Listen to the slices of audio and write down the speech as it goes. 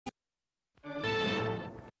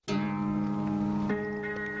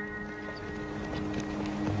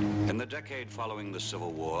decade following the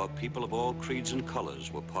Civil War, people of all creeds and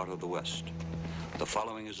colors were part of the West. The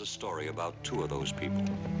following is a story about two of those people.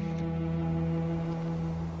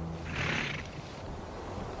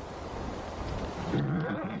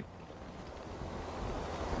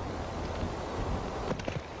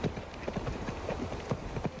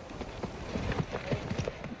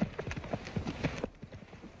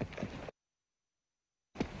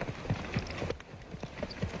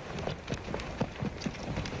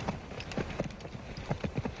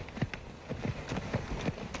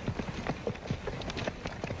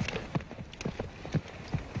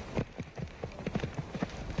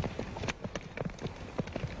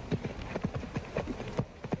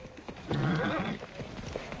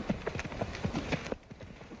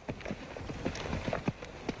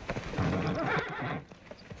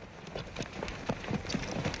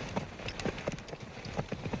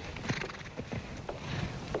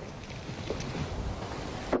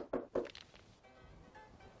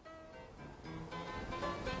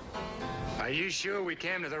 Are you sure we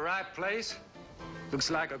came to the right place?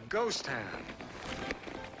 Looks like a ghost town.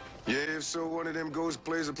 Yeah, if so, one of them ghosts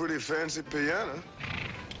plays a pretty fancy piano.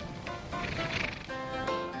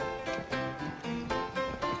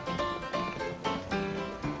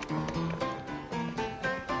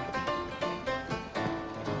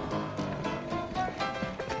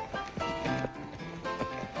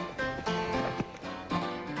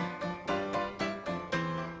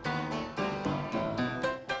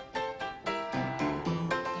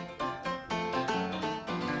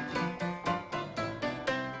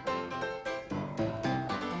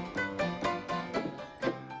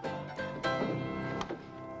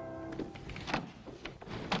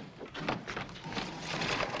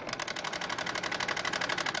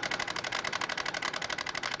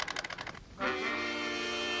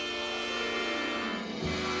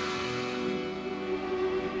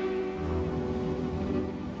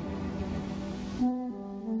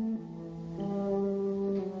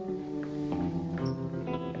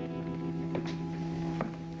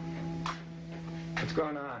 What's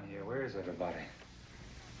going on here? Where is everybody?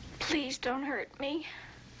 Please don't hurt me.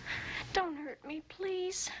 Don't hurt me,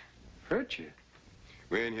 please. Hurt you?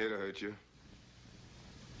 We ain't here to hurt you.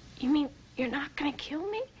 You mean you're not gonna kill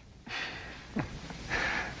me?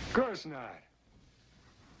 Of course not.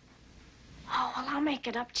 Oh, well, I'll make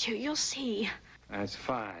it up to you. You'll see. That's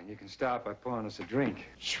fine. You can start by pouring us a drink.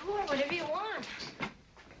 Sure, whatever you want.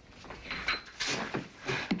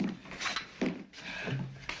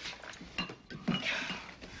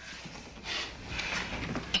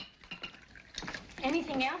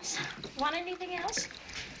 Anything else? Want anything else?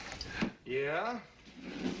 Yeah?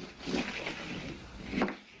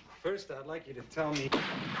 First, I'd like you to tell me...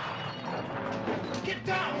 Get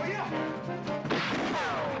down, will you?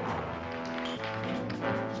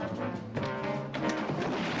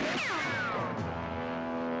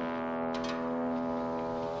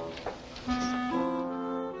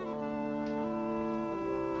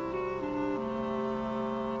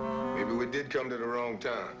 Maybe we did come to the wrong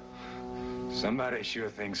town. Somebody sure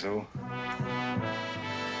thinks so.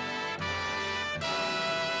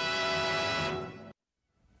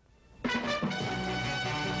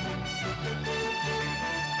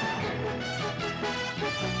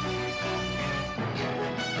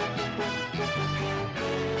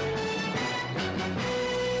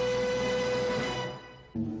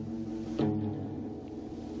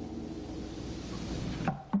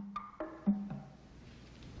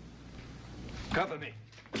 Cover me.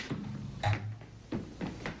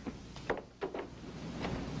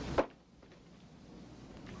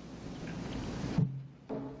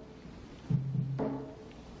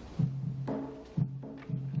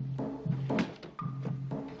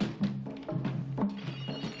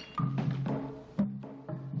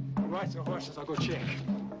 Right, the horses. I'll go check.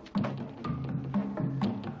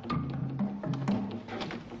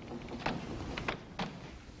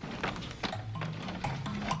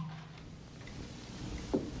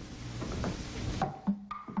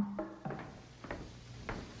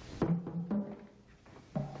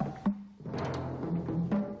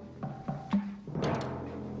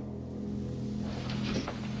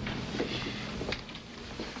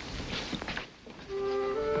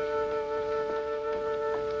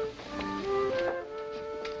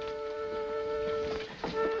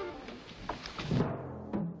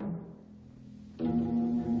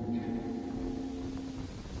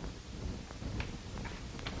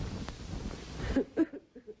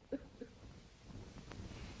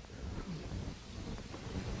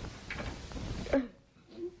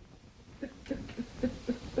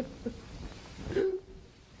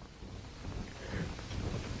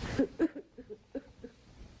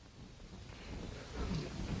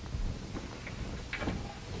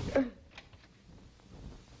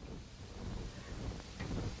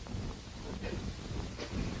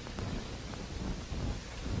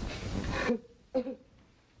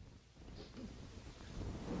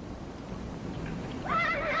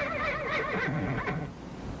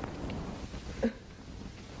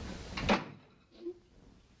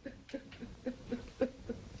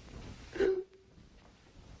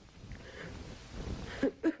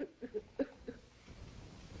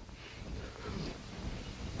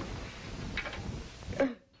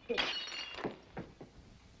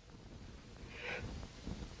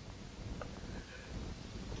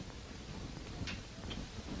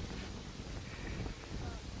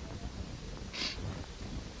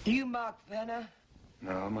 You Mark Venner?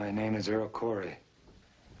 No, my name is Earl Corey.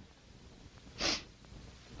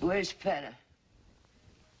 Where's Fenner?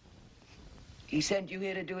 He sent you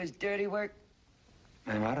here to do his dirty work?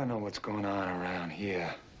 Ma'am, I don't know what's going on around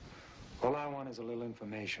here. All I want is a little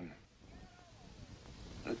information.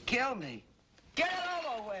 Well, kill me. Get it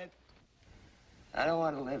over with. I don't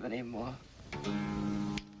want to live anymore.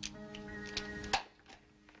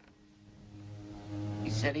 He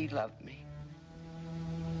said he loved me.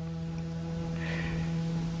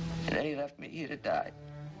 And then he left me here to die.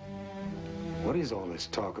 What is all this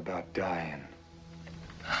talk about dying?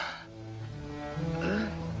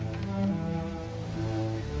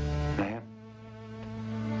 Ma'am?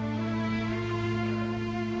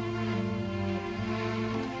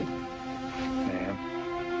 Ma'am?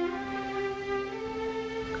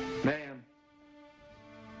 Ma'am?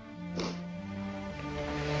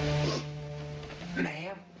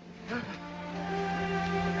 Ma'am?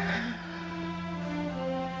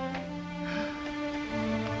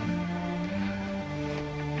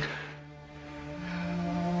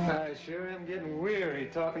 I sure am getting weary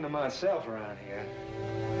talking to myself around here.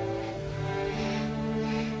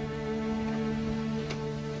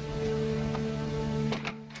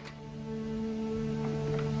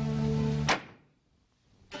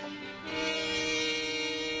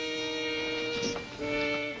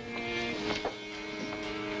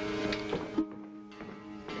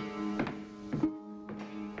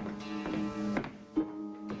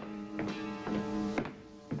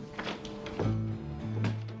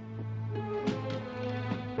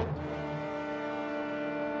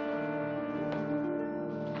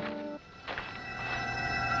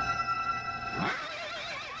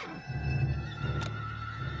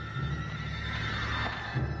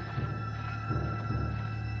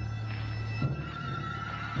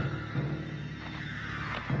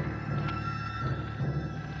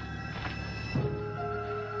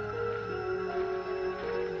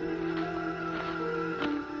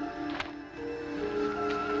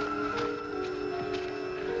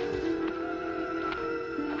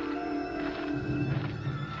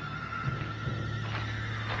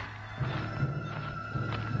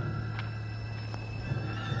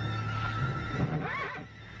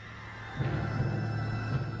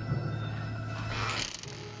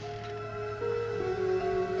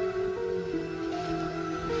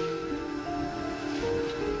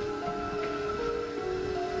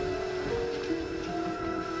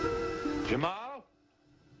 Jamal?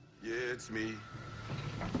 Yeah, it's me.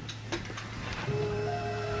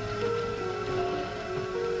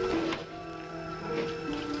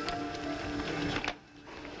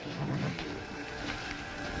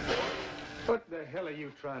 What the hell are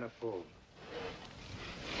you trying to pull?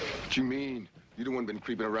 What you mean? You the one been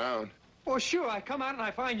creeping around. Well, sure, I come out and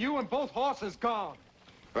I find you and both horses gone.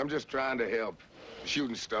 I'm just trying to help. The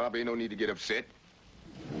shooting stop, ain't no need to get upset.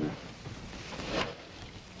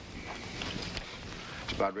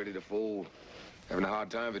 It's about ready to fold. Having a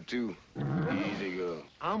hard time of it, too. Easy, girl.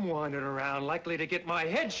 I'm wandering around likely to get my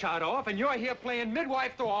head shot off, and you're here playing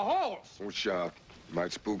midwife to a horse. Don't shout.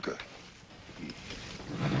 Might spook her.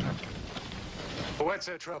 What's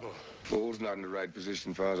the trouble? Foal's not in the right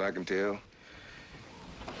position, far as I can tell.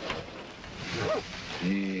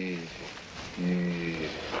 Easy. Easy.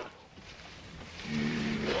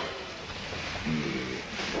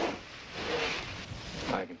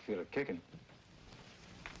 I can feel it kicking.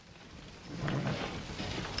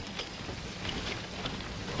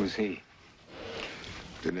 Who's he?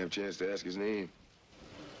 Didn't have a chance to ask his name.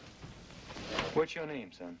 What's your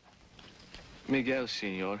name, son? Miguel,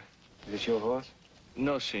 senor. Is this your horse?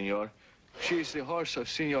 No, senor. She is the horse of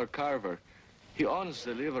Senor Carver. He owns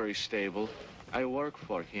the livery stable. I work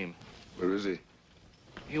for him. Where is he?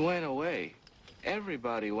 He went away.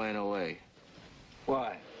 Everybody went away.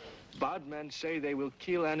 Why? Bad men say they will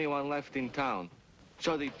kill anyone left in town.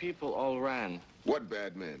 So the people all ran. What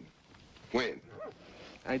bad men? When?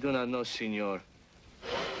 I do not know, senor.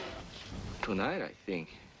 Tonight, I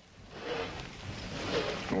think.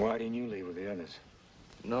 Why didn't you leave with the others?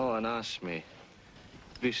 No one asked me.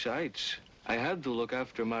 Besides, I had to look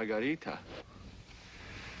after Margarita.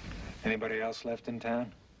 Anybody else left in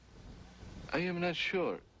town? I am not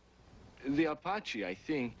sure. The Apache, I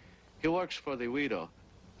think. He works for the widow.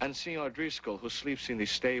 And Senor Driscoll, who sleeps in the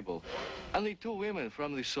stable. And the two women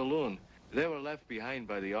from the saloon. They were left behind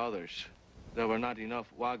by the others. There were not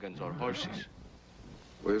enough wagons or horses.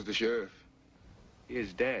 Where's the sheriff? He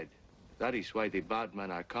is dead. That is why the bad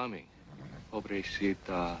men are coming.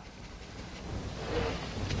 Pobrecita.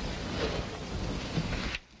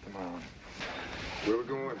 Come on. Where we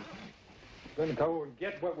going? We're going to go and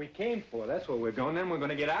get what we came for. That's what we're going. Then we're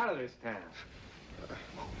going to get out of this town.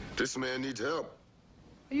 This man needs help.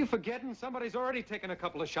 Are you forgetting? Somebody's already taken a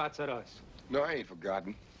couple of shots at us. No, I ain't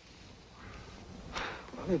forgotten.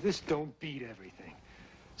 Well, if this don't beat everything.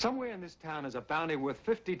 Somewhere in this town is a bounty worth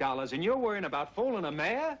 $50, and you're worrying about fooling a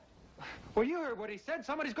mayor? Well, you heard what he said.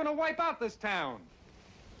 Somebody's going to wipe out this town.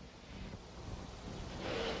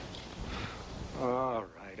 All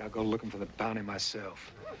right, I'll go looking for the bounty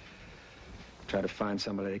myself. Try to find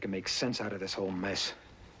somebody that can make sense out of this whole mess.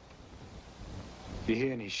 If you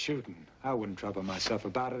hear any shooting, I wouldn't trouble myself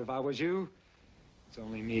about it if I was you. It's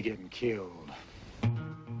only me getting killed.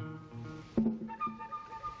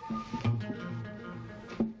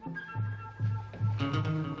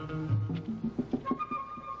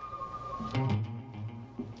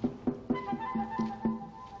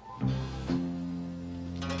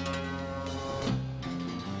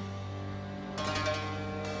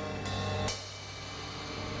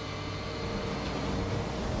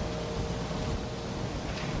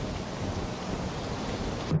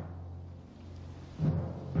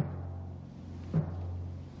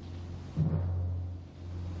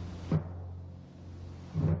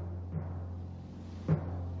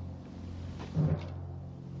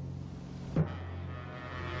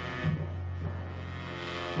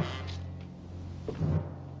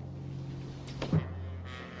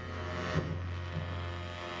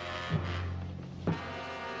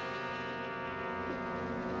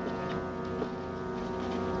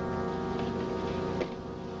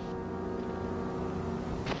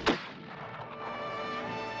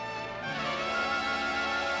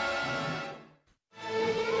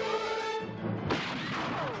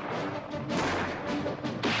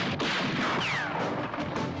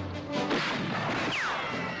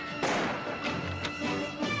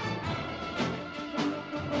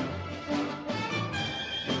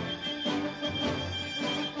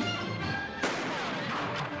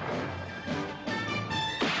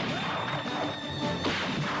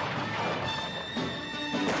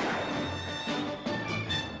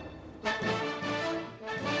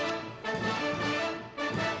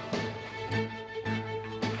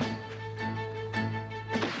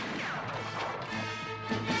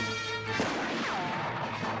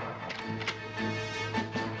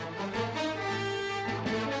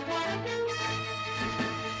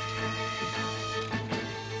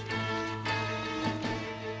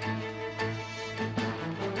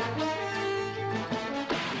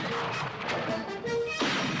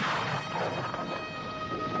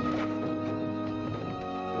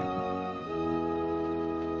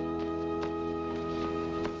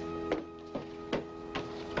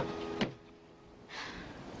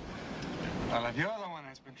 Well, if you're the one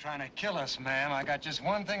that's been trying to kill us, ma'am, I got just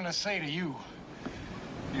one thing to say to you.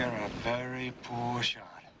 You're a very poor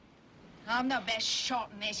shot. I'm the best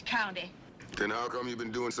shot in this county. Then how come you've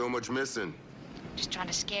been doing so much missing? Just trying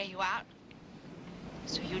to scare you out.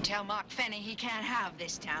 So you tell Mark Fenny he can't have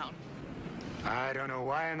this town. I don't know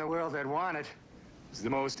why in the world they'd want it. It's the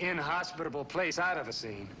most inhospitable place I've ever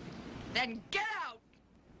seen. Then get out!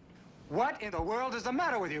 What in the world is the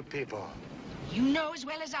matter with you people? You know as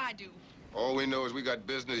well as I do. All we know is we got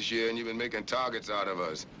business here and you've been making targets out of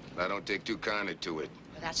us. I don't take too kindly to it.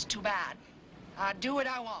 But that's too bad. I do what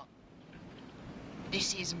I want.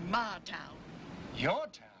 This is my town. Your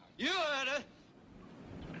town? You heard her.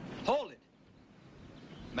 Hold it.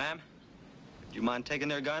 Ma'am, do you mind taking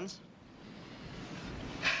their guns?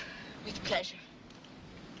 With pleasure.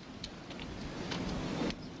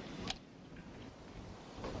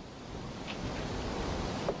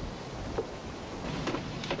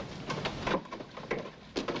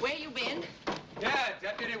 Where you been? Yeah,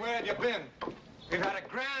 Deputy, where have you been? We've had a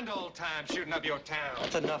grand old time shooting up your town.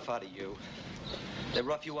 That's enough out of you. They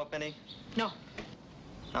rough you up any? No.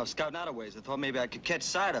 I was scouting out a ways. I thought maybe I could catch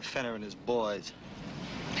sight of Fenner and his boys.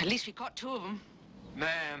 At least we caught two of them.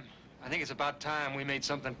 Ma'am, I think it's about time we made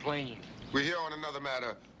something plain. We're here on another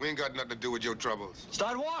matter. We ain't got nothing to do with your troubles.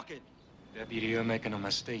 Start walking. Deputy, you're making a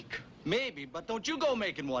mistake. Maybe, but don't you go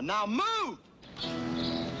making one. Now move!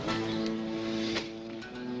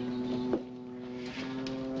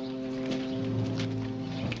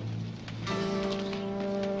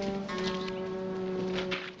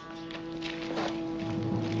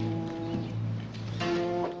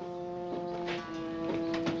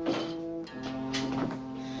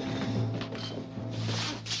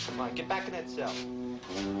 Get back in that cell.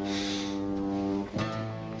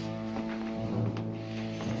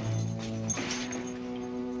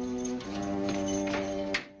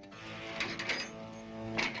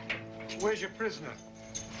 Where's your prisoner?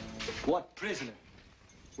 What prisoner?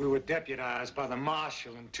 We were deputized by the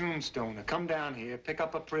marshal in Tombstone to come down here, pick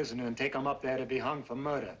up a prisoner, and take him up there to be hung for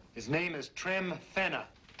murder. His name is Trim Fenner.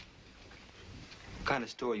 What kind of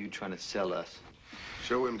story are you trying to sell us?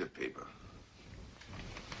 Show him the paper.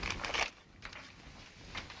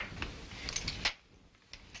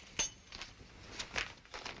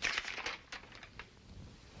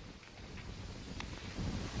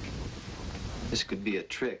 This could be a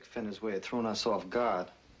trick, Fenner's way of throwing us off guard.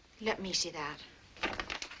 Let me see that. Well,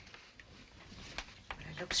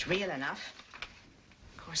 it looks real enough.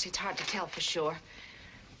 Of course, it's hard to tell for sure.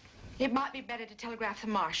 It might be better to telegraph the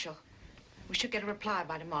marshal. We should get a reply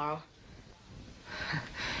by tomorrow.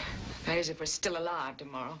 That is, if we're still alive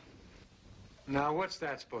tomorrow. Now, what's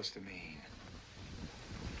that supposed to mean?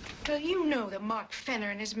 Well, you know that Mark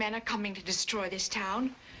Fenner and his men are coming to destroy this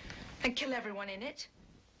town and kill everyone in it.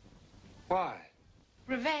 Why?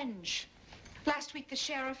 Revenge. Last week, the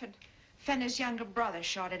sheriff and Fenner's younger brother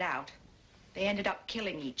shot it out. They ended up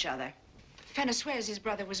killing each other. Fenner swears his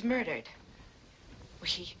brother was murdered. Well,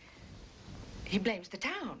 he blames the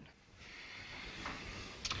town.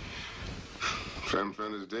 Trim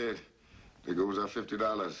Fenner's dead. There goes our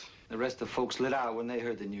 $50. The rest of the folks lit out when they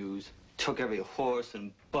heard the news. Took every horse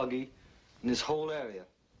and buggy in this whole area.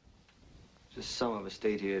 Just some of us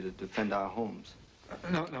stayed here to defend our homes.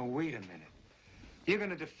 No, wait a minute. You're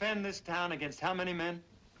gonna defend this town against how many men?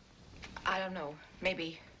 I don't know.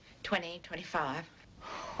 Maybe 20, 25.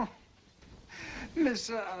 Oh. Miss,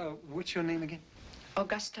 what's your name again?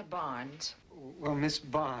 Augusta Barnes. Well, Miss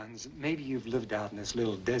Barnes, maybe you've lived out in this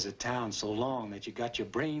little desert town so long that you got your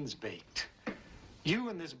brains baked. You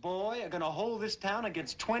and this boy are gonna hold this town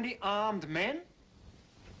against 20 armed men?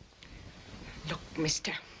 Look,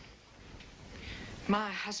 mister.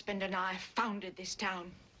 My husband and I founded this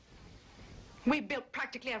town. We built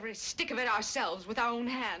practically every stick of it ourselves with our own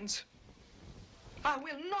hands. I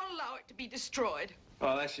will not allow it to be destroyed.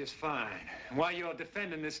 Oh, that's just fine. And while you're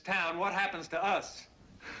defending this town, what happens to us?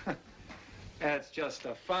 That's just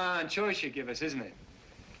a fine choice you give us, isn't it?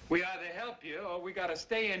 We either help you, or we gotta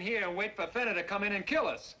stay in here and wait for Fenner to come in and kill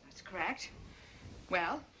us. That's correct.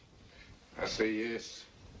 Well? I say yes.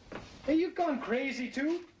 Hey, you gone crazy,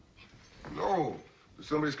 too? No. If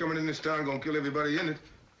somebody's coming in this town gonna kill everybody in it,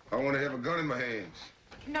 I want to have a gun in my hands.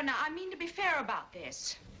 No, I mean to be fair about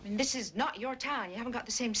this. I mean, this is not your town. You haven't got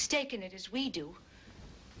the same stake in it as we do.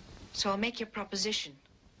 So I'll make your proposition.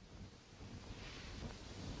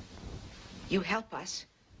 You help us,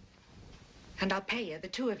 and I'll pay you, the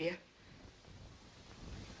two of you,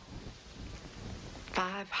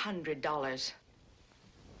 $500.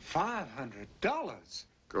 $500? Of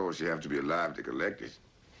course, you have to be alive to collect it.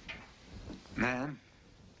 Ma'am,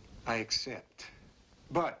 I accept.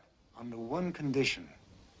 But under one condition.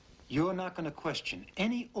 You're not going to question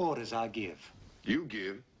any orders I give. You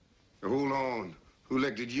give? Now, hold on. Who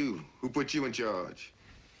elected you? Who put you in charge?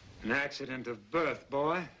 An accident of birth,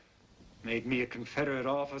 boy. Made me a Confederate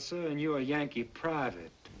officer and you a Yankee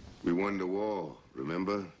private. We won the war,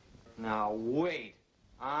 remember? Now, wait.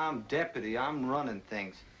 I'm deputy. I'm running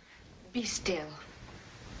things. Be still.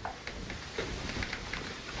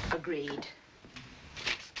 Agreed.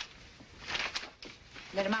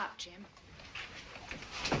 Let him out, Jim.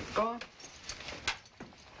 Go on.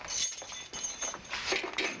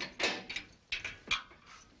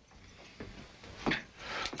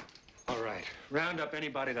 All right. Round up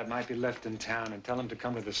anybody that might be left in town and tell them to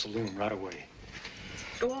come to the saloon right away.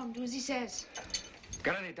 Go on, do as he says.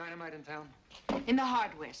 Got any dynamite in town? In the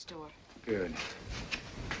hardware store. Good.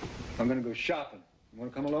 I'm gonna go shopping. You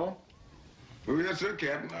wanna come along? Oh, yes, sir,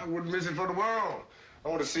 Captain. I wouldn't miss it for the world. I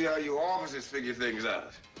want to see how you officers figure things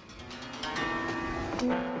out.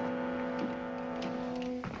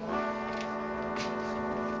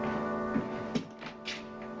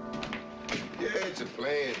 Yeah, it's a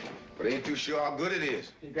plan, but I ain't too sure how good it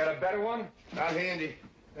is. You got a better one? Not handy.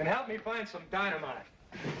 Then help me find some dynamite.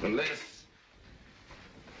 Unless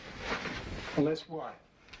what?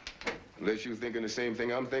 Unless you're thinking the same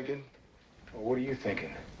thing I'm thinking. Well, what are you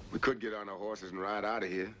thinking? We could get on our horses and ride out of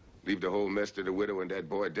here. Leave the whole mess to the widow and that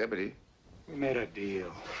boy deputy. We made a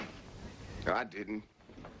deal. I didn't.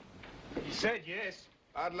 You said yes.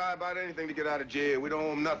 I'd lie about anything to get out of jail. We don't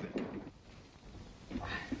owe him nothing.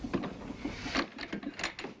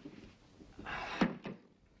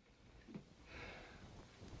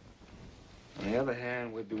 On the other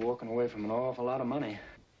hand, we'd be walking away from an awful lot of money.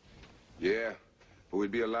 Yeah, but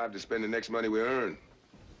we'd be alive to spend the next money we earn.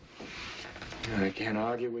 I can't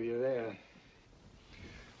argue with you there.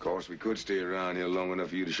 Of course, we could stay around here long enough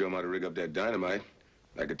for you to show them how to rig up that dynamite.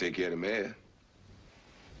 I could take care of the mayor.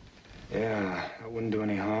 Yeah, that wouldn't do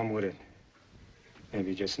any harm, would it?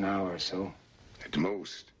 Maybe just an hour or so. At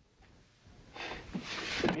most.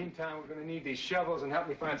 Meantime, we're gonna need these shovels and help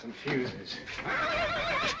me find some fuses.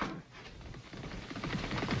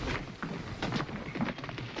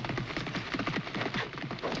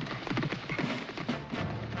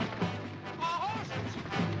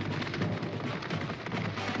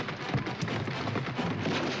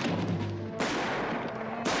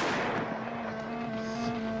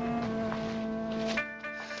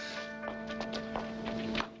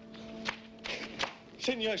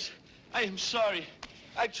 Senors, I am sorry.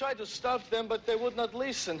 I tried to stop them, but they would not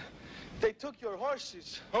listen. They took your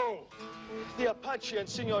horses. Oh! The Apache and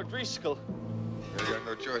Senor Driscoll. I got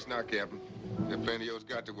no choice now, Captain. There are plenty of us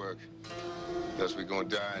got to work. Else we're gonna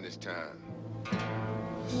die in this town.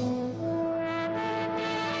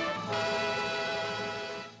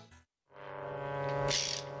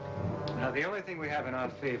 Now, the only thing we have in our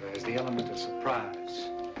favor is the element of surprise.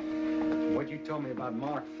 From what you told me about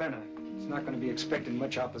Mark Fenner, he's not going to be expecting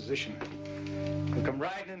much opposition. He'll come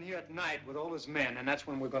riding in here at night with all his men, and that's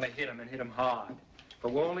when we're going to hit him and hit him hard.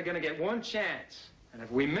 But we're only going to get one chance. And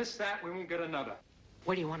if we miss that, we won't get another.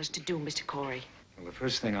 What do you want us to do, Mr. Corey? Well, the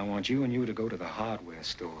first thing I want you to go to the hardware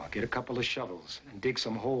store, get a couple of shovels, and dig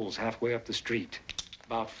some holes halfway up the street.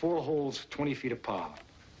 About 4 holes, 20 feet apart.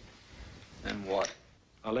 And what?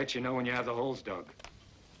 I'll let you know when you have the holes dug.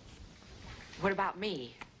 What about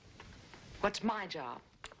me? What's my job?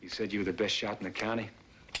 You said you were the best shot in the county?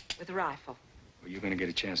 With a rifle. Well, you're going to get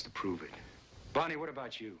a chance to prove it. Bonnie, what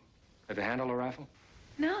about you? Ever handle a rifle?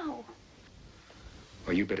 No.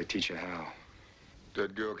 Well, you better teach her how.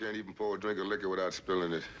 That girl can't even pour a drink of liquor without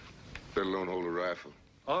spilling it, let alone hold a rifle.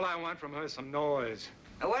 All I want from her is some noise.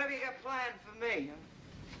 Now, what have you got planned for me?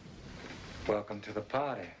 Welcome to the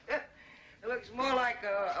party. It looks more like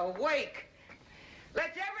a wake.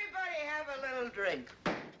 Let's everybody have a little drink.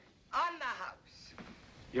 On the house.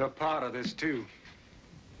 You're part of this, too.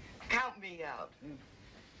 Count me out.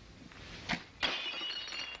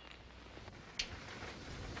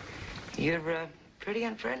 You're pretty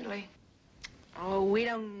unfriendly. Oh, we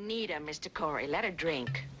don't need her, Mr. Corey. Let her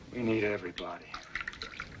drink. We need everybody.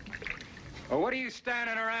 Well, what are you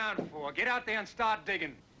standing around for? Get out there and start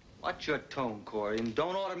digging. Watch your tone, Corey, and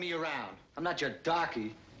don't order me around. I'm not your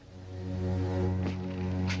darky.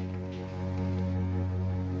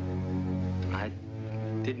 I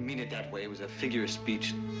didn't mean it that way. It was a figure of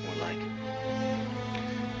speech, more like.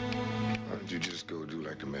 Why don't you just go do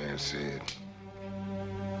like the man said?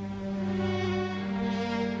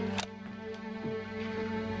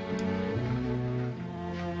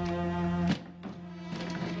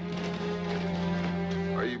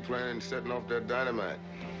 Are you planning on setting off that dynamite?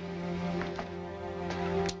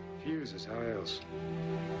 Fuses, how else?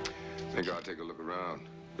 Think I'll take a look around.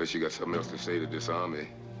 Unless you got something else to say to disarm me.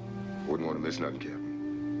 Wouldn't want to miss nothing,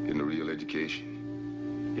 Captain. Getting a real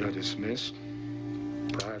education. You're dismissed.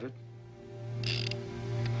 Private.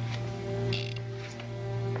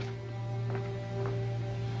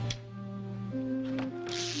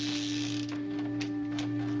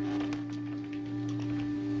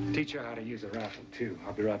 Teach her how to use a rifle, too.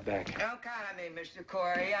 I'll be right back. Don't count on me, Mr.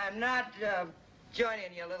 Corey. I'm not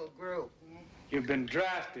joining your little group. You've been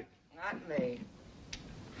drafted. Not me.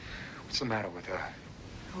 What's the matter with her?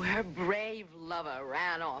 Oh, her brave lover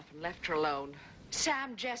ran off and left her alone.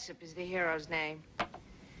 Sam Jessup is the hero's name.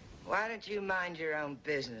 Why don't you mind your own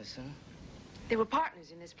business, huh? They were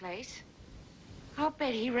partners in this place. I'll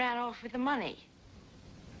bet he ran off with the money.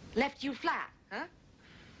 Left you flat, huh?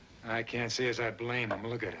 I can't say as I blame him.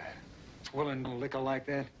 Look at her. Swilling liquor like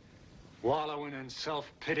that. Wallowing in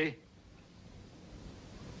self-pity.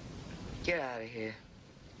 Get out of here.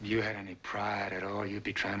 If you had any pride at all, you'd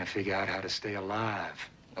be trying to figure out how to stay alive.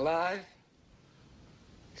 Alive?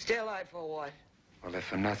 Stay alive for what? Well, if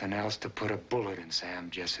for nothing else, to put a bullet in Sam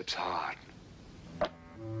Jessup's heart.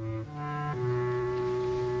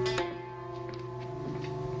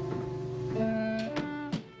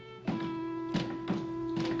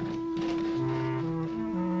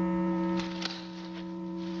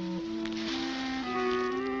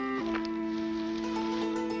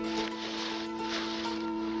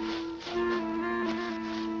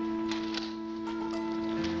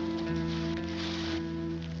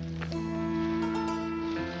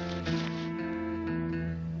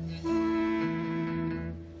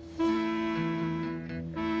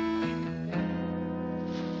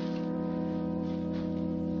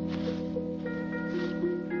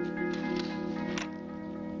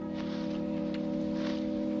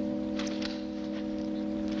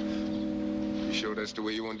 Sure that's the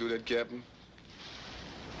way you want to do that, Captain?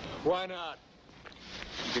 Why not?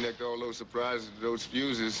 Connect all those surprises to those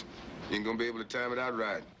fuses, you ain't gonna be able to time it out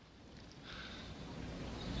right.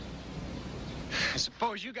 I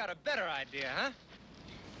suppose you got a better idea, huh?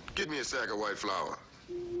 Get me a sack of white flour.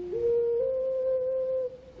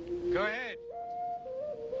 Go ahead.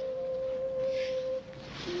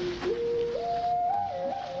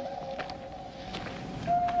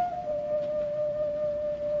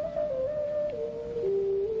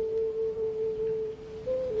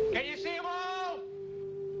 Can you see them all?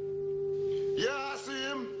 Yeah, I see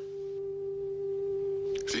him.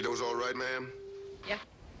 See those all right, ma'am? Yeah.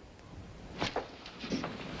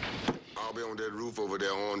 I'll be on that roof over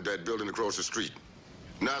there on that building across the street.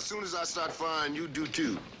 Now, as soon as I start firing, you do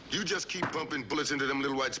too. You just keep pumping bullets into them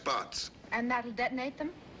little white spots. And that'll detonate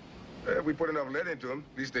them? If we put enough lead into them,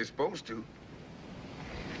 at least they're supposed to.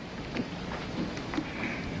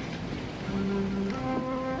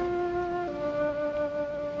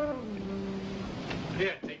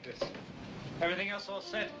 Here, take this. Everything else all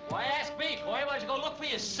set? Why ask me, Coy? Why don't you go look for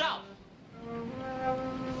yourself?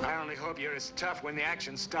 I only hope you're as tough when the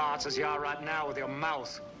action starts as you are right now with your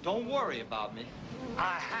mouth. Don't worry about me.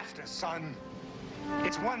 I have to, son.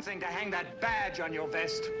 It's one thing to hang that badge on your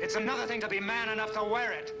vest. It's another thing to be man enough to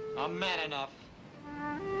wear it. I'm man enough.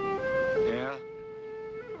 Yeah?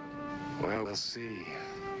 Well, we'll see.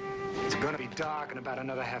 It's gonna be dark in about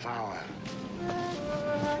another half hour.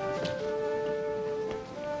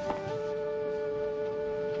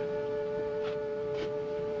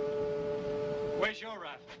 Where's your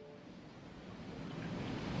rifle?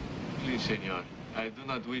 Please, senor, I do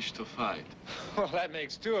not wish to fight. Well, that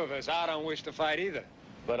makes two of us. I don't wish to fight either.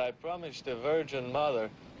 But I promised the Virgin Mother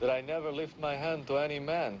that I never lift my hand to any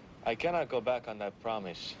man. I cannot go back on that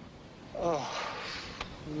promise. Oh,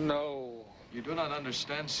 no. You do not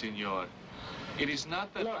understand, senor. It is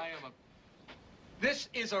not that Look. I am a... This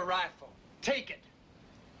is a rifle. Take it.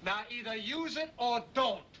 Now, either use it or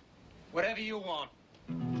don't. Whatever you want.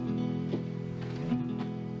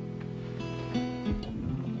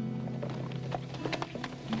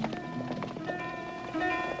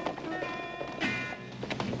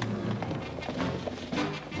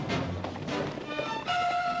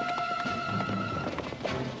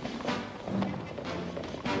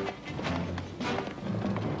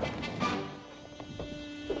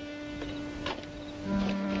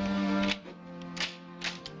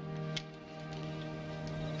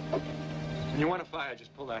 When you want to fire,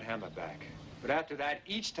 just pull that hammer back. But after that,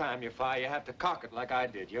 each time you fire, you have to cock it like I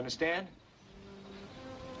did. You understand?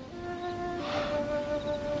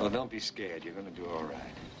 Well, don't be scared. You're going to do all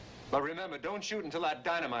right. But remember, don't shoot until that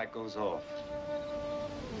dynamite goes off.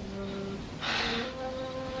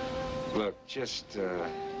 Look, just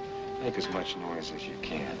make as much noise as you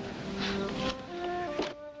can.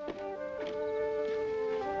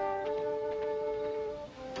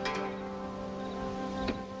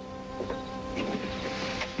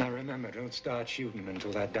 Now remember, don't start shooting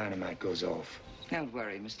until that dynamite goes off. Don't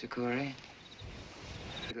worry, Mr. Corey.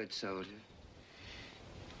 A good soldier.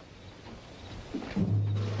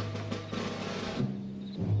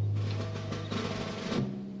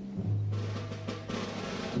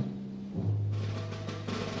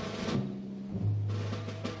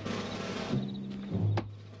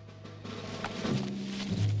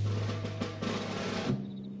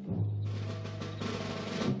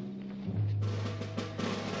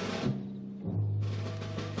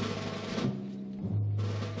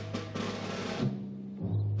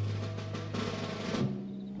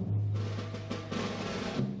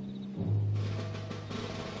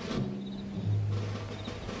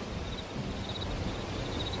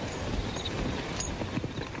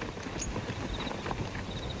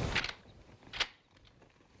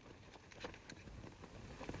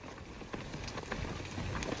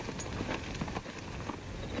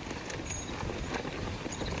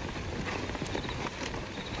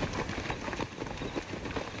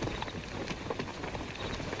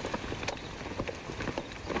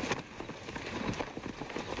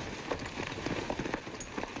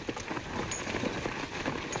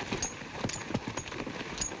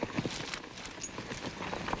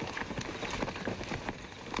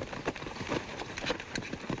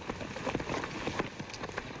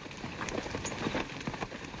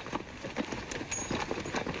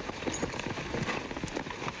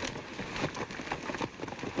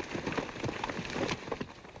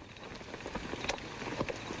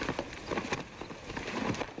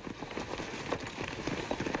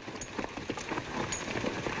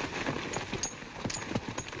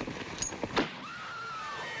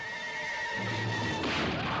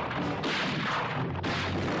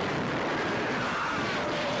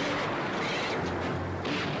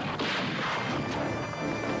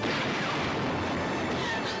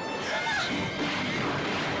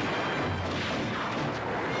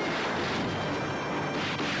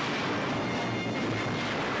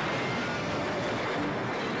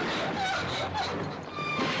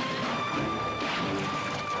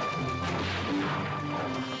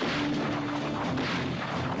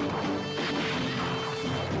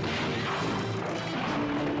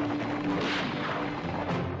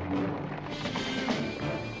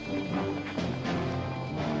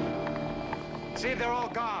 See if they're all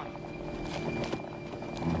gone.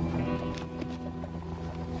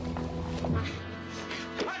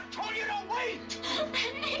 I told you to wait!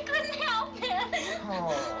 I couldn't help it.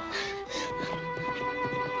 Oh.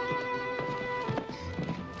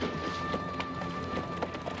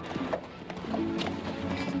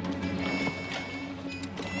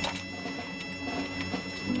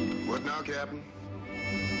 What now, Captain?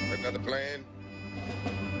 Got another plan?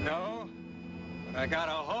 No, but I got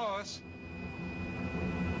a horse.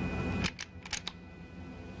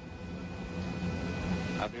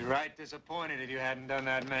 I'd be right disappointed if you hadn't done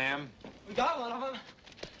that, ma'am. We got one of them.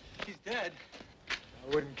 He's dead.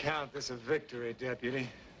 I wouldn't count this a victory, Deputy.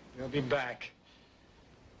 They'll be back.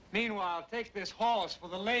 Meanwhile, take this horse for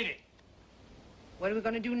the lady. What are we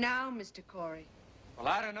going to do now, Mr. Corey? Well,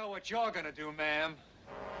 I don't know what you're gonna do, ma'am.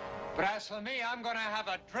 But as for me, I'm gonna have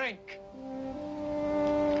a drink.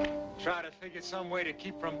 Try to figure some way to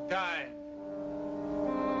keep from dying.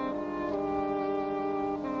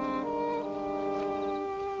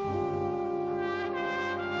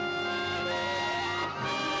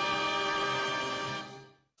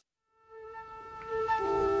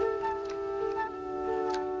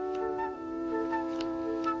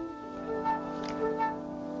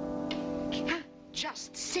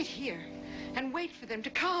 Just sit here and wait for them to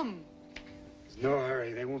come. There's no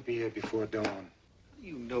hurry. They won't be here before dawn. How do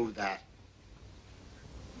you know that?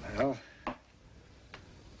 Well,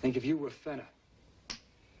 think if you were Fenner.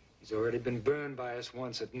 He's already been burned by us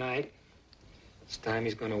once at night. This time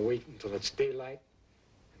he's gonna wait until it's daylight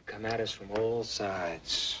and come at us from all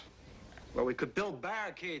sides. Well, we could build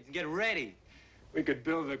barricades and get ready. We could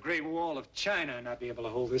build the Great Wall of China and not be able to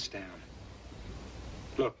hold this down.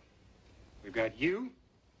 Look, we've got you,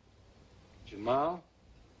 Jamal,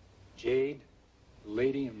 Jade, the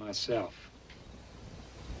lady, and myself.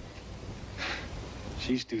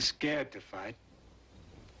 She's too scared to fight.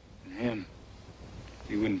 And him,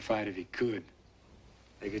 he wouldn't fight if he could.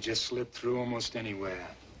 They could just slip through almost anywhere.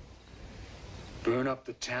 Burn up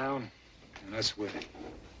the town, and us with it.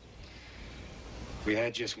 We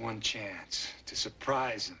had just one chance to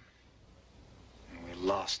surprise them, and we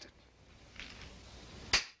lost it.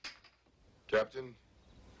 Captain,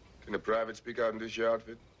 can a private speak out in this your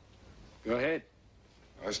outfit? Go ahead.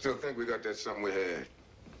 I still think we got that something we had.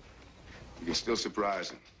 We can still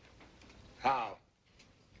surprise him. How?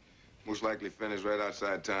 Most likely Fenner's right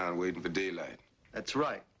outside town waiting for daylight. That's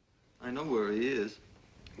right. I know where he is.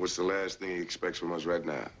 What's the last thing he expects from us right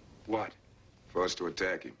now? What? For us to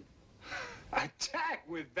attack him. Attack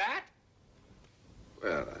with that?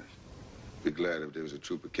 Well, I'd be glad if there was a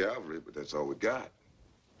troop of cavalry, but that's all we got.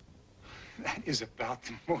 That is about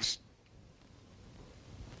the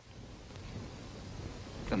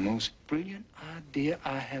most brilliant idea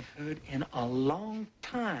I have heard in a long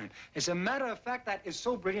time. As a matter of fact, that is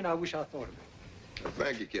so brilliant, I wish I thought of it. Well,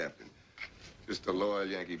 thank you, Captain. Just a loyal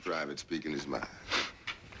Yankee private speaking his mind.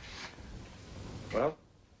 Well?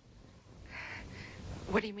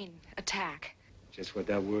 What do you mean, attack? Just what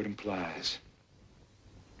that word implies.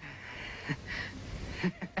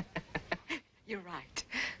 You're right.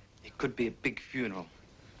 It could be a big funeral,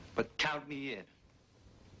 but count me in.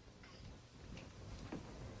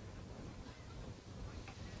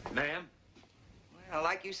 Ma'am? Well,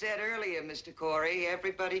 like you said earlier, Mr. Corey,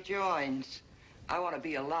 everybody joins. I want to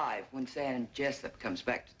be alive when Sam Jessup comes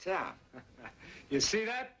back to town. You see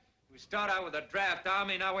that? We start out with a draft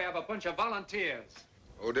army, now we have a bunch of volunteers.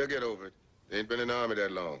 Oh, they'll get over it. They ain't been in the army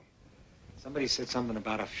that long. Somebody said something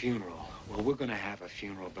about a funeral. Well, we're gonna have a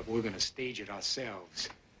funeral, but we're gonna stage it ourselves.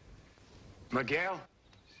 Miguel?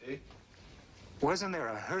 See? Wasn't there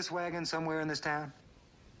a hearse wagon somewhere in this town?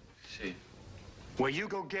 See. Well, you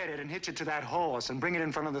go get it and hitch it to that horse and bring it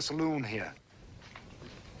in front of the saloon here.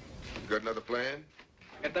 You got another plan?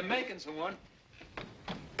 Got the makings of one.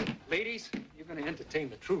 Ladies, you're gonna entertain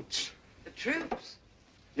the troops. The troops?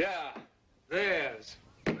 Yeah, theirs.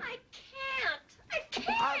 I can't. I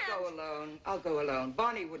can't. I'll go alone.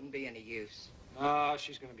 Bonnie wouldn't be any use. Oh,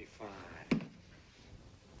 she's gonna be fine.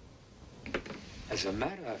 As a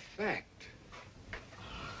matter of fact...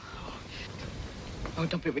 Oh,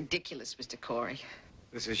 don't be ridiculous, Mr. Corey.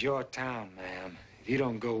 This is your town, ma'am. If you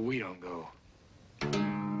don't go, we don't go. All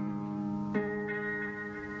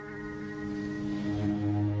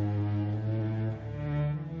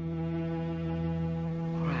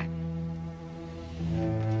right.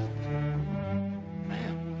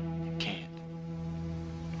 Ma'am, you can't.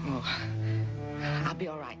 Oh, I'll be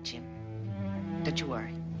all right, Jim. Don't you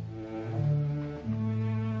worry.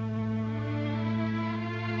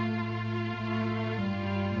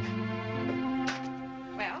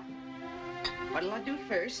 Well, what'll I do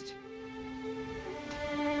first?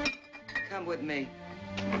 come with me.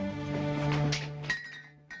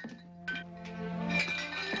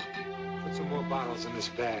 Put some more bottles in this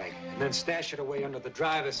bag, and then stash it away under the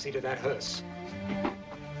driver's seat of that hearse.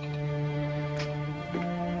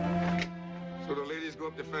 So the ladies go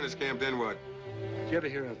up to Fenner's camp, then what? Did you ever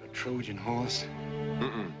hear of a Trojan horse?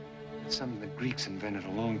 Mm-mm. It's something the Greeks invented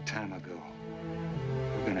a long time ago.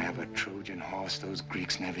 We're gonna have a Trojan horse those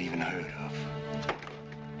Greeks never even heard of.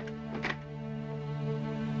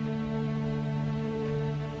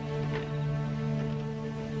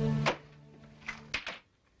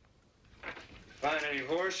 Find any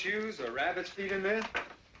horseshoes or rabbit's feet in there?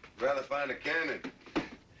 Rather find a cannon.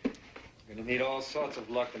 Gonna need all sorts of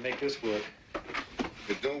luck to make this work. If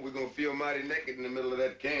it don't, we're gonna feel mighty naked in the middle of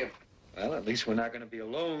that camp. Well, at least we're not gonna be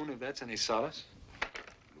alone, if that's any solace.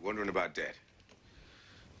 Wondering about that.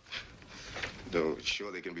 Though,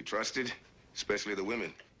 sure they can be trusted, especially the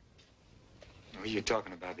women. Who are you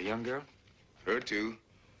talking about, the young girl? Her too.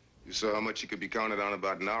 You saw how much she could be counted on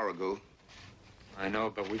about an hour ago. I know,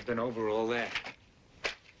 but we've been over all that.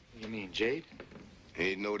 What do you mean, Jade?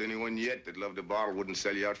 Ain't knowed anyone yet that loved a bottle wouldn't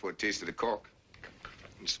sell you out for a taste of the cork.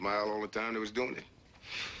 And smile all the time they was doing it.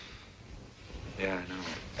 Yeah, I know.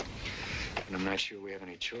 And I'm not sure we have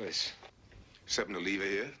any choice. Something to leave her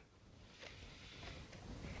here?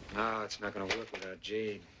 No, it's not gonna work without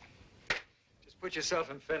Jade. Just put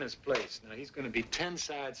yourself in Fenner's place. Now, he's gonna be 10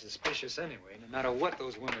 sides suspicious anyway, no matter what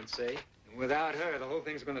those women say. And without her, the whole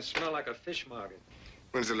thing's gonna smell like a fish market.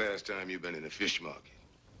 When's the last time you've been in a fish market?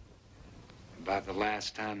 About the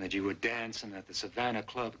last time that you were dancing at the Savannah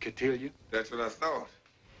Club, Cotillion. That's what I thought.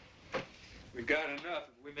 We've got enough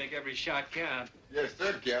if we make every shot count. Yes,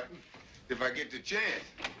 sir, Captain. If I get the chance.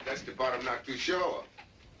 That's the part I'm not too sure of.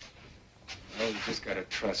 Well, you just gotta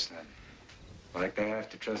trust them. Like they have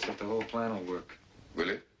to trust that the whole plan will work. Will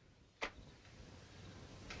it?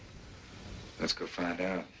 Let's go find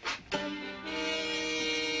out.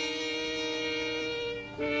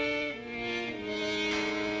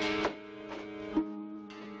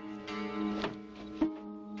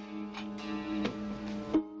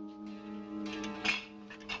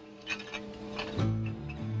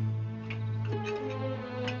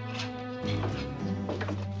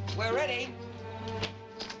 We're ready.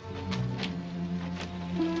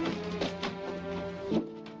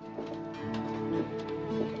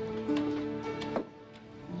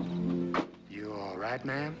 You all right,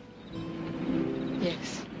 ma'am?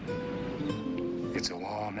 Yes. It's a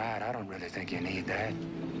warm night. I don't really think you need that.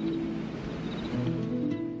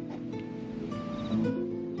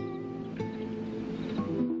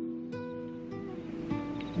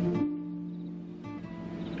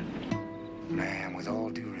 Ma'am, with all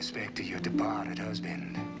due respect to your departed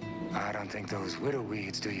husband, I don't think those widow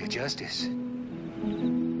weeds do you justice.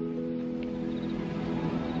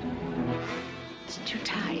 It's too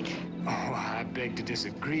tight. Oh, I beg to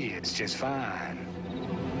disagree. It's just fine.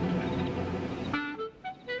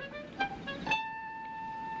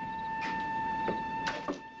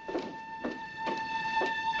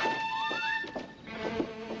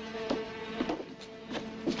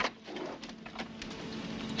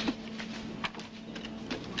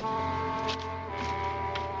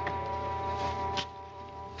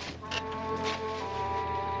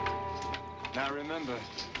 Now remember,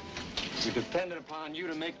 we depended upon you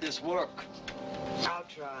to make this work. I'll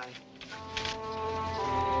try.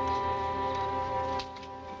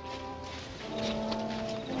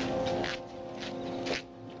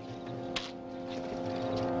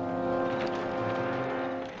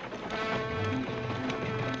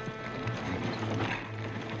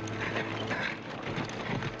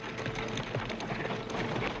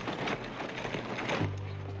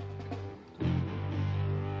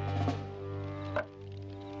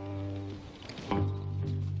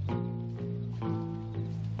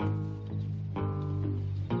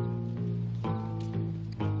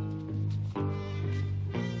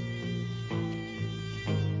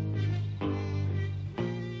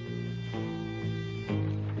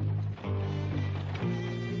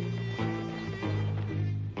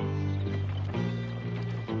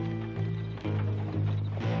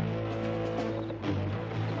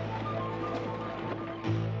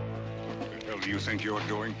 Do you think you're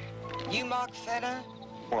doing? You mock Fenner?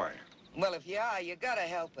 Why? Well, if you are, you gotta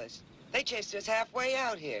help us. They chased us halfway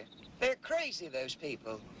out here. They're crazy, those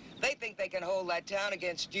people. They think they can hold that town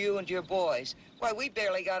against you and your boys. Why, we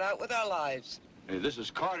barely got out with our lives. Hey, this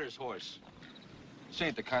is Carter's horse. This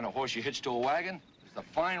ain't the kind of horse you hitch to a wagon. It's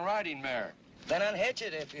a fine riding mare. Then unhitch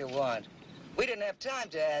it if you want. We didn't have time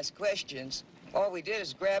to ask questions. All we did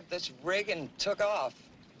is grab this rig and took off.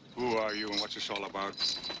 Who are you and what's this all about?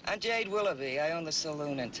 I'm Jade Willoughby. I own the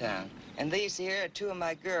saloon in town. And these here are two of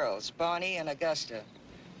my girls, Bonnie and Augusta.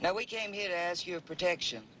 Now, we came here to ask you of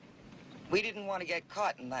protection. We didn't want to get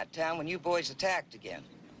caught in that town when you boys attacked again.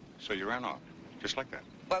 So you ran off, just like that?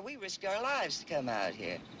 Why, we risked our lives to come out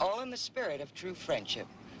here, all in the spirit of true friendship.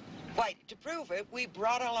 Why, to prove it, we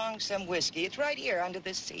brought along some whiskey. It's right here under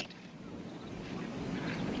this seat.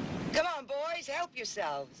 Come on, boys, help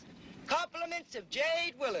yourselves. Compliments of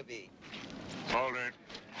Jade Willoughby. Hold it.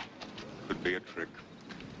 Could be a trick.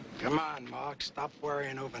 Come on, Mark. Stop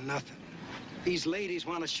worrying over nothing. These ladies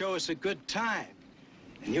want to show us a good time,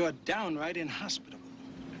 and you're downright inhospitable.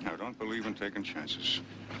 I don't believe in taking chances.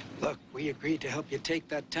 Look, we agreed to help you take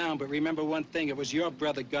that town, but remember one thing, it was your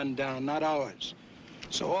brother gunned down, not ours.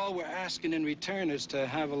 So all we're asking in return is to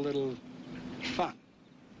have a little fun.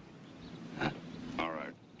 Huh? All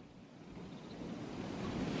right.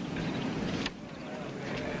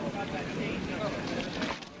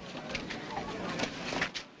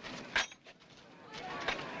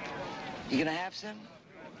 You gonna have some?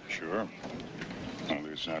 Sure.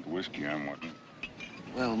 Only it's not whiskey I'm wanting.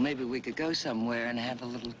 Well, maybe we could go somewhere and have a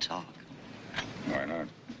little talk. Why not?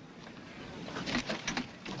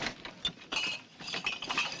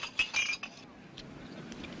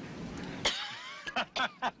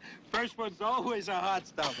 First one's always a hot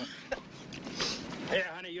stopper. Here,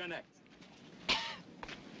 honey, you're next.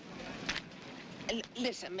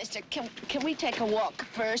 Listen, mister, can we take a walk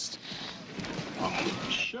first? Oh,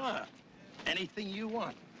 sure. Anything you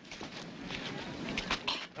want.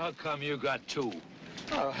 How come you got two?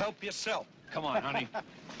 Oh, help yourself. Come on, honey.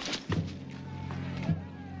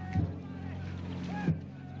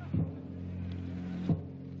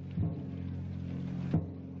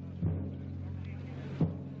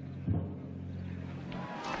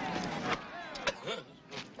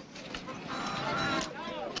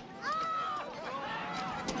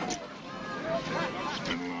 It's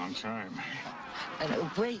been a long time.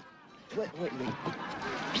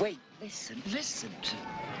 Wait, listen.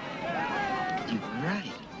 You're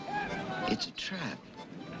right. It's a trap.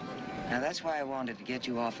 Now, that's why I wanted to get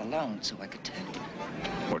you off alone, so I could tell you.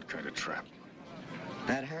 What kind of trap?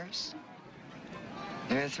 That hearse?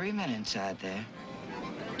 There are 3 men inside there.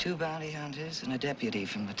 2 bounty hunters and a deputy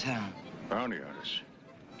from the town. Bounty hunters?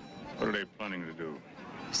 What are they planning to do?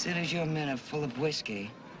 As soon as your men are full of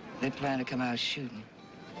whiskey, they plan to come out shooting.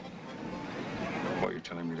 Why are you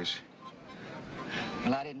telling me this?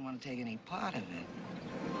 Well, I didn't want to take any part of it,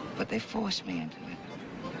 but they forced me into it.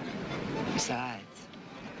 Besides,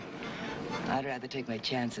 I'd rather take my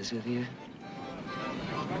chances with you.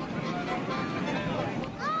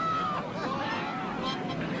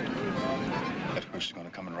 That hearse is going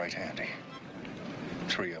to come in right handy.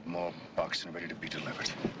 3 of them all boxed and ready to be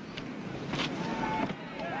delivered.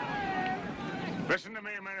 Listen to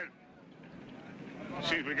me a minute.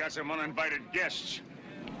 Seems we got some uninvited guests.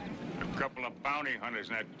 A couple of bounty hunters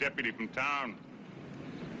and that deputy from town.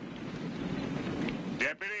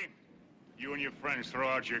 Deputy, you and your friends throw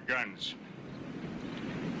out your guns.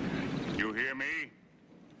 You hear me?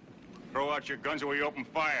 Throw out your guns or we open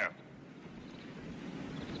fire.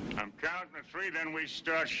 I'm counting to 3, then we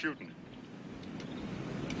start shooting.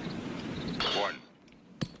 1,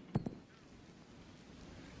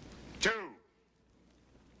 2,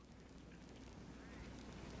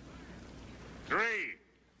 3,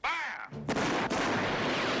 fire!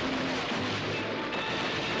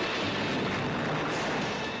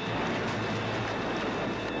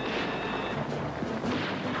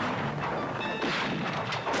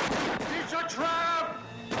 It's a trap!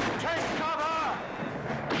 Take cover!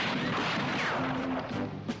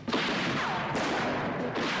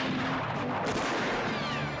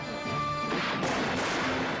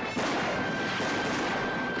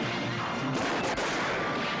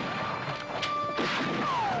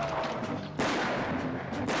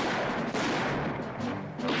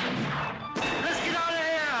 Let's get out of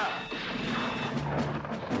here!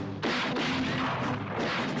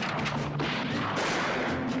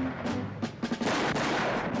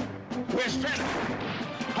 Where's Fenner?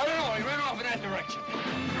 I don't know. He ran off in that direction.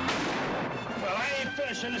 Well, I ain't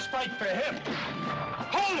finishing this fight for him.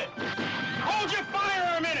 Hold it! Hold your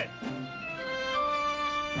fire a minute!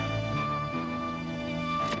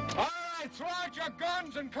 All right, throw out your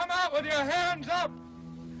guns and come out with your hands up!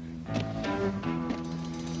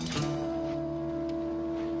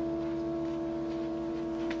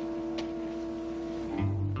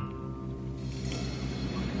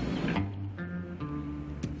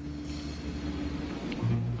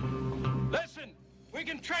 Listen, we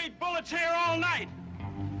can trade bullets here all night.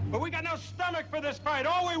 But we got no stomach for this fight.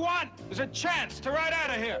 All we want is a chance to ride out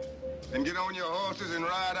of here. Then get on your horses and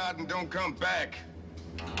ride out and don't come back.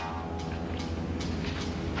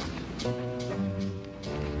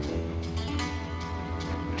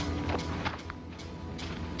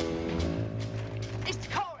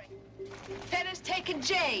 Mr. Corey, Fenner's taken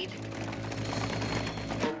Jade.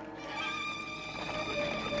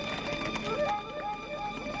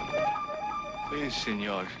 Please,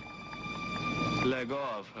 senor. Let go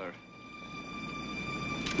of her.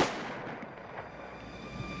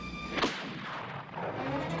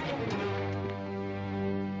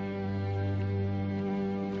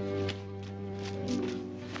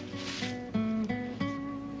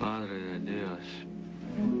 Madre de Dios,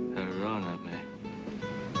 perdóname.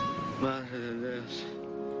 Madre de Dios,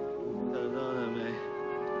 perdóname.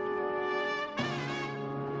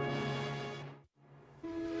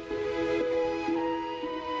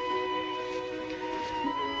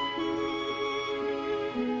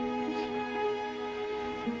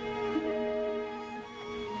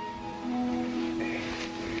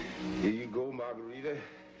 Here you go, Margarita.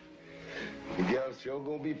 The girl's sure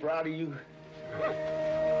gonna be proud of you.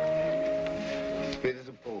 Fit as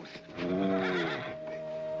a post.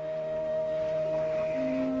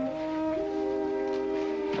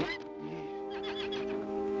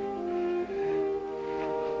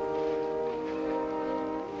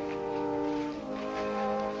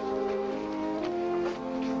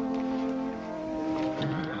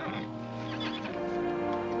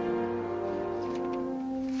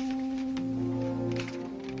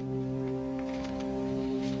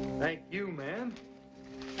 Thank you, ma'am.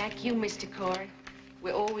 Thank you, Mr. Corey.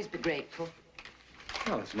 We'll always be grateful.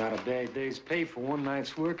 Well, it's not a bad day's pay for one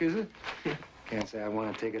night's work, is it? Can't say I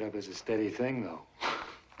want to take it up as a steady thing, though.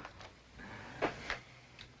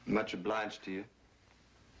 Much obliged to you.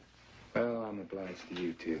 Well, I'm obliged to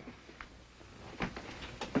you, too.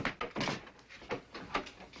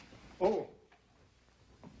 Oh.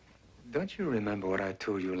 Don't you remember what I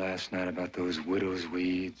told you last night about those widow's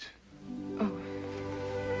weeds? Oh.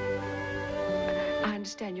 I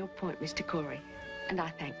understand your point, Mr. Corey, and I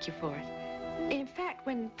thank you for it. In fact,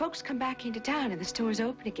 when folks come back into town and the store's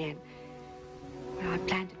open again, well, I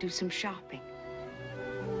plan to do some shopping.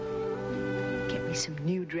 Get me some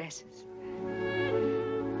new dresses.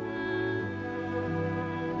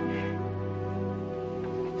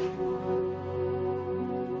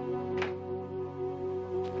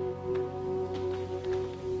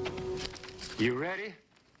 You ready?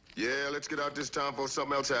 Yeah, let's get out this town before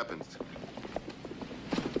something else happens.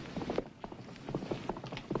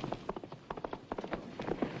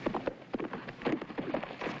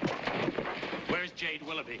 Where's Jade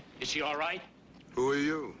Willoughby? Is she all right? Who are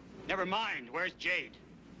you? Never mind. Where's Jade?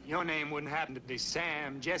 Your name wouldn't happen to be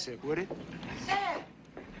Sam Jessup, would it? Sam!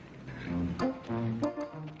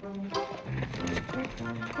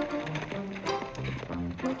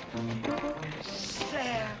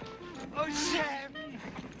 Sam! Oh, Sam!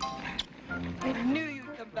 I knew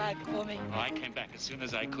you'd come back for me. Oh, I came back as soon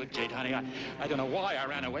as I could, Jade, honey. I don't know why I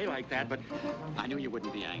ran away like that, but I knew you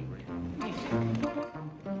wouldn't be angry.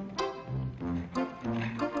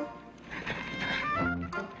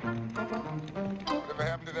 Whatever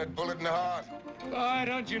happened to that bullet in the heart? Why,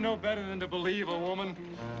 don't you know better than to believe a woman?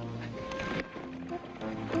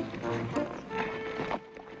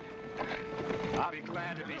 I'll be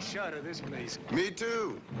glad to be shut of this place. Me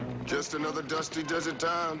too. Just another dusty desert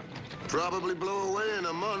town. Probably blow away in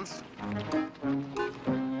a month.